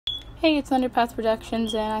Hey, it's Thunderpath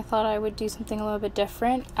Productions, and I thought I would do something a little bit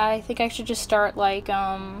different. I think I should just start, I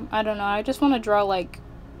don't know, I just want to draw,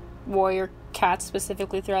 warrior cats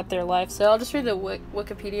specifically throughout their life, so I'll just read the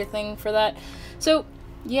Wikipedia thing for that. So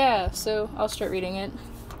I'll start reading it.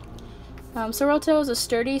 Sorreltail is a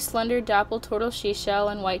sturdy, slender, dappled turtle she-shell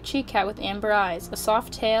and white cheek cat with amber eyes, a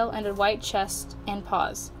soft tail, and a white chest and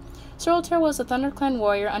paws. Sorreltail was a ThunderClan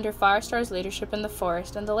warrior under Firestar's leadership in the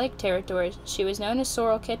forest and the lake territories. She was known as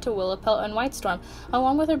Sorrelkit to Willowpelt and Whitestorm,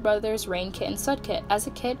 along with her brothers Rainkit and Sudkit. As a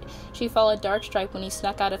kid, she followed Darkstripe when he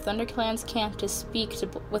snuck out of ThunderClan's camp to speak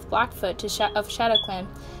with Blackfoot of ShadowClan.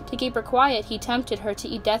 To keep her quiet, he tempted her to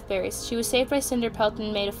eat deathberries. She was saved by Cinderpelt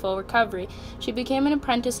and made a full recovery. She became an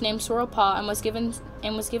apprentice named Sorrelpaw and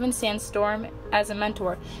was given Sandstorm as a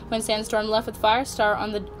mentor. When Sandstorm left with Firestar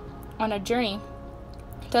on a journey,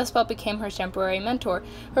 Dustpelt became her temporary mentor.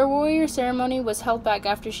 Her warrior ceremony was held back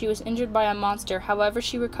after she was injured by a monster. However,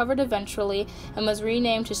 she recovered eventually and was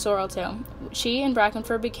renamed to Sorreltail. She and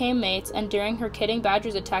Brackenfur became mates, and during her kidding,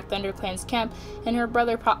 badgers attacked ThunderClan's camp, and her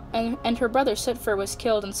brother Sootfur was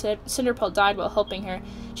killed, and Cinderpelt died while helping her.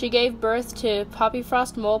 She gave birth to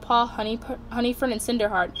Poppyfrost, Molepaw, Honeyfern, and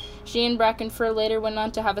Cinderheart. She and Brackenfur later went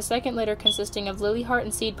on to have a second litter consisting of Lilyheart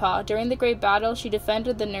and Seedpaw. During the Great Battle, she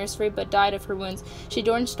defended the nursery but died of her wounds. She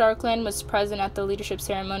joined StarClan, was present at the leadership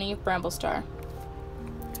ceremony of Bramblestar.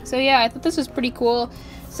 So yeah, I thought this was pretty cool.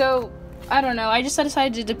 So I don't know, I just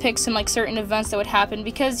decided to depict some certain events that would happen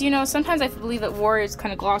because, sometimes I believe that Warriors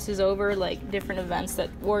kind of glosses over different events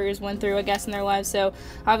that Warriors went through, I guess, in their lives. So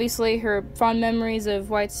obviously her fond memories of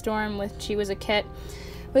Whitestorm when she was a kit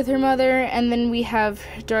with her mother, and then we have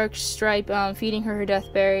Darkstripe feeding her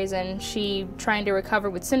deathberries and she trying to recover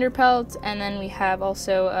with Cinderpelt, and then we have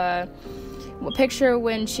also a picture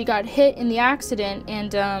when she got hit in the accident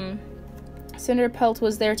and Cinderpelt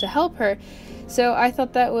was there to help her. So I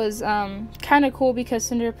thought that was kind of cool because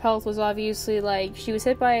Cinderpelt was obviously she was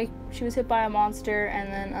hit by a monster,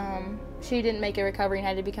 and then she didn't make a recovery and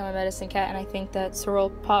had to become a medicine cat, and I think that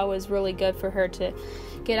Sorrelpaw was really good for her to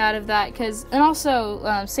get out of that, and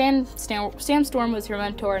also Sandstorm was her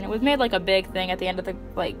mentor, and it was made a big thing at the end of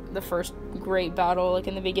the first great battle,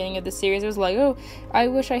 in the beginning of the series. It was oh, I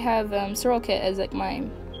wish I have Sorrelkit as my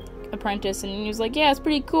apprentice, and he was yeah, it's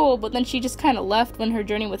pretty cool, but then she just kind of left when her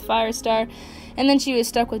journey with Firestar, and then she was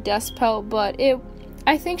stuck with Dustpelt, but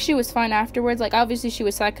I think she was fine afterwards. Obviously she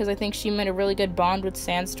was sad because I think she made a really good bond with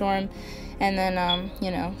Sandstorm, and then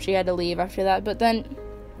she had to leave after that, but then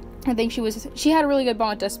I think she had a really good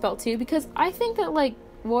bond with Dustpelt too, because I think that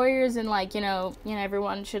warriors and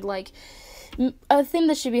everyone should a thing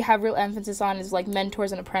that should have real emphasis on is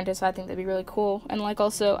mentors and apprentice. I think that'd be really cool. And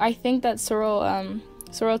also I think that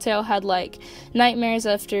Sorreltail had nightmares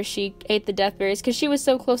after she ate the deathberries because she was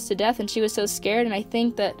so close to death and she was so scared, and I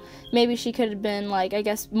think that maybe she could have been I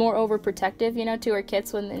guess more overprotective to her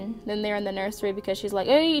kits when they're in the nursery, because she's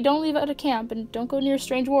hey, don't leave out of camp and don't go near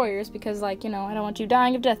strange warriors because I don't want you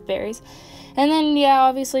dying of deathberries. And then yeah,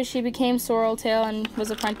 obviously she became Sorreltail and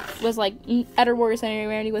was at her warrior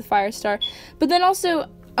ceremony with Firestar. But then also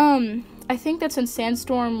I think that since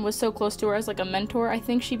Sandstorm was so close to her as a mentor, I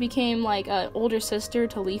think she became an older sister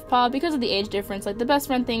to Leafpaw because of the age difference. The best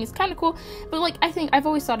friend thing is kind of cool, but I think I've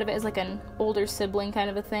always thought of it as an older sibling kind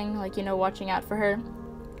of a thing, watching out for her.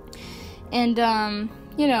 And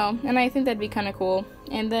and I think that'd be kind of cool.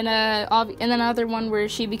 And then another one where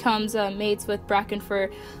she becomes mates with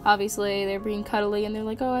Brackenfur. Obviously they're being cuddly and they're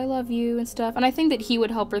oh, I love you and stuff. And I think that he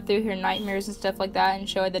would help her through her nightmares and stuff like that and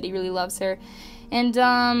show her that he really loves her. And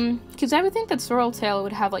because I would think that Sorreltail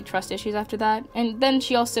would have trust issues after that. And then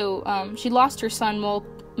she also she lost her son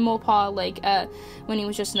Molepaw when he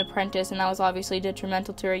was just an apprentice, and that was obviously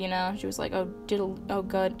detrimental to her. She was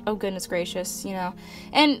oh goodness gracious,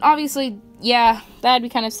 and obviously yeah, that'd be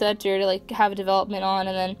kind of sad to her to have a development on.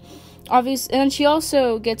 And then she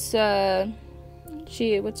also gets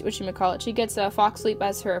she gets Foxleap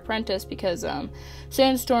as her apprentice because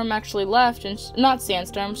Sandstorm actually left, and not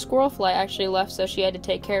Sandstorm, Squirrelfly actually left, so she had to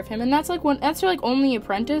take care of him, and that's that's her only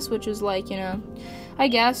apprentice, which is I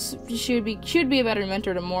guess she would be a better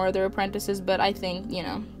mentor to more of their apprentices, but I think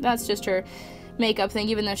that's just her makeup thing,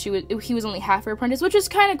 even though he was only half her apprentice, which is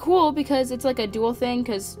kind of cool because it's a dual thing,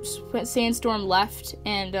 because Sandstorm left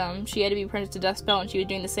and she had to be apprenticed to Dustpelt, and she was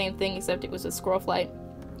doing the same thing except it was with Squirrelflight.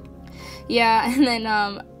 Yeah, and then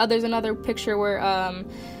there's another picture where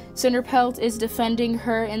Cinderpelt is defending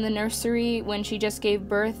her in the nursery when she just gave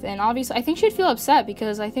birth, and obviously I think she'd feel upset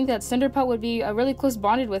because I think that Cinderpelt would be really close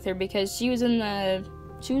bonded with her because she was in the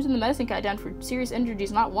medicine cat down for serious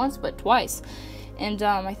injuries, not once but twice. And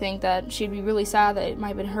I think that she'd be really sad that it might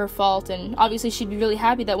have been her fault, and obviously she'd be really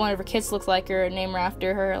happy that one of her kids looks like her and name her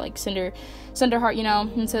after her, like Cinderheart, you know,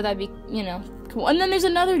 and so that'd be, you know, cool. And then there's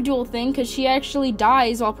another dual thing, because she actually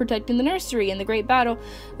dies while protecting the nursery in the great battle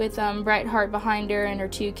with Brightheart behind her and her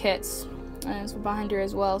 2 kits behind her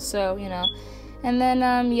as well, so, you know. And then,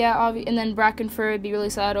 and then Brackenfur would be really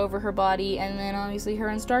sad over her body, and then obviously her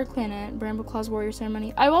and StarClan at Brambleclaw's Warrior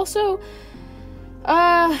Ceremony. I also,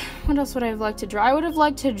 what else would I have liked to draw? I would have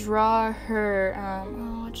liked to draw her,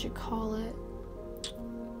 what you call it?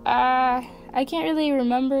 I can't really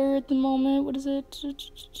remember at the moment. What is it?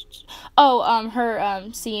 Oh, her,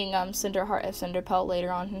 seeing, Cinderheart as Cinderpelt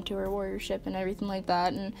later on into her warriorship and everything like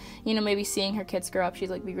that. And, you know, maybe seeing her kids grow up, she'd,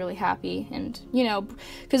 like, be really happy. And, you know,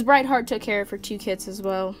 because Brightheart took care of her 2 kids as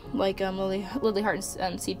well. Like, Lilyheart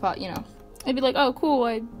and Seedpot, you know. I'd be like, oh, cool,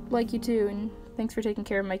 I like you too, and thanks for taking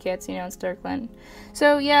care of my kids, you know, in StarClan.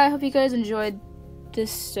 So, yeah, I hope you guys enjoyed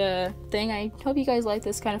this, thing. I hope you guys like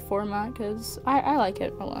this kind of format, because I like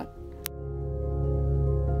it a lot.